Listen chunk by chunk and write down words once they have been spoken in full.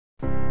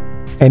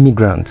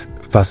Emigrant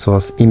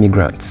versus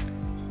immigrant.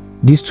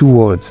 These two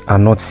words are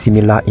not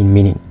similar in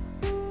meaning.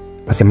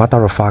 As a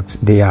matter of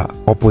fact, they are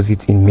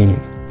opposite in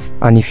meaning.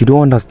 And if you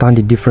don't understand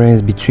the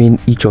difference between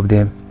each of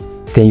them,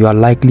 then you are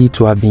likely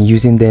to have been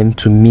using them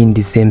to mean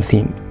the same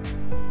thing.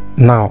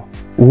 Now,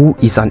 who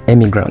is an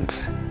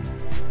emigrant?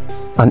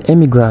 An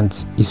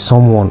emigrant is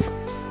someone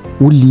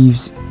who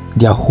leaves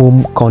their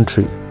home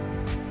country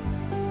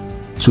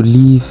to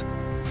live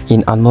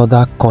in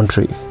another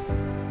country.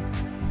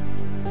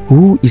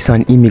 Who is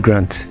an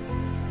immigrant?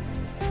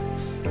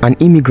 An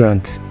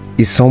immigrant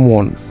is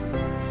someone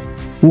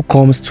who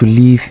comes to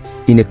live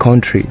in a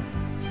country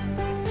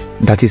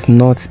that is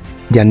not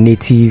their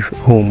native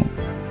home.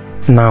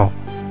 Now,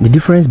 the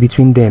difference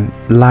between them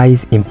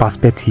lies in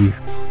perspective.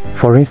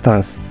 For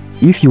instance,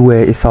 if you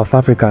were a South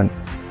African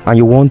and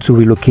you want to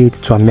relocate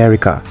to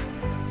America,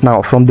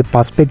 now from the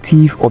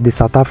perspective of the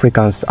South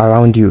Africans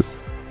around you,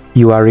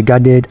 you are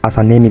regarded as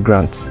an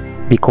immigrant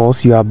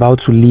because you are about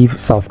to leave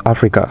South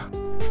Africa.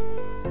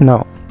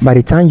 Now, by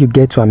the time you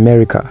get to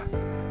America,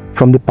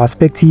 from the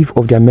perspective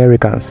of the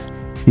Americans,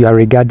 you are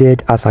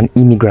regarded as an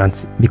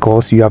immigrant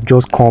because you have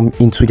just come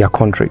into their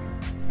country.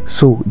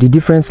 So the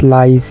difference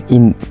lies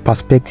in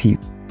perspective.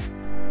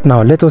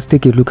 Now let us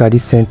take a look at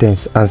this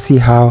sentence and see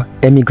how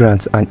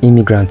emigrants and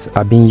immigrants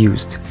are being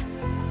used.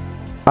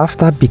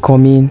 After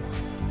becoming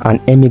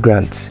an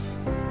emigrant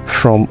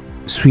from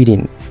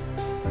Sweden,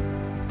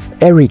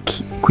 Eric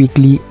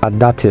quickly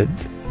adapted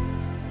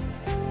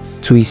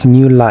to his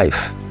new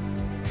life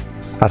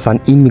as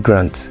an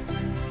immigrant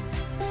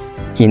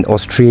in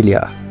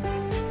Australia.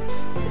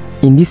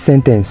 In this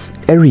sentence,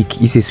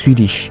 Eric is a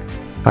Swedish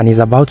and is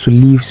about to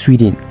leave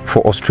Sweden for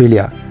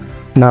Australia.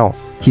 Now,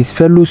 his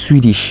fellow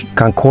Swedish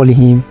can call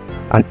him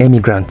an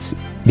emigrant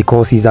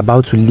because he's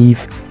about to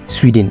leave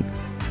Sweden.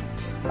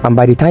 And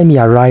by the time he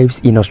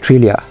arrives in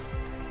Australia,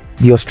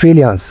 the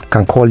Australians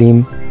can call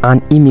him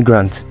an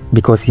immigrant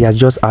because he has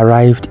just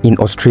arrived in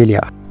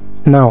Australia.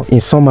 Now,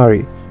 in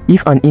summary,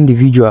 if an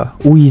individual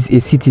who is a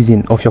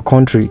citizen of your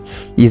country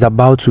is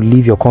about to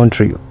leave your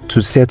country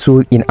to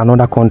settle in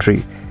another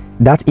country,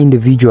 that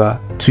individual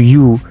to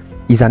you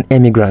is an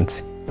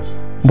emigrant.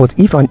 But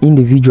if an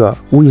individual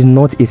who is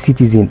not a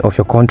citizen of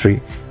your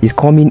country is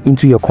coming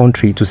into your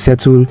country to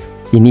settle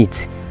in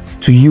it,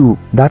 to you,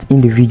 that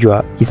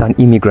individual is an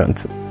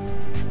immigrant.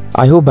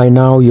 I hope by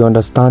now you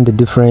understand the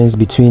difference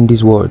between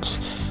these words,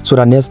 so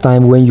that next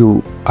time when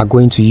you are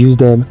going to use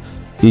them,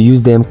 you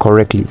use them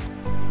correctly.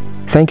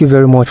 Thank you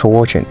very much for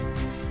watching.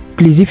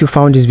 Please, if you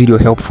found this video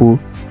helpful,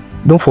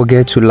 don't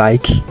forget to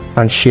like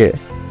and share.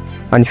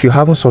 And if you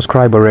haven't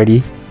subscribed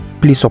already,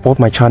 please support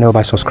my channel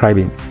by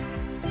subscribing.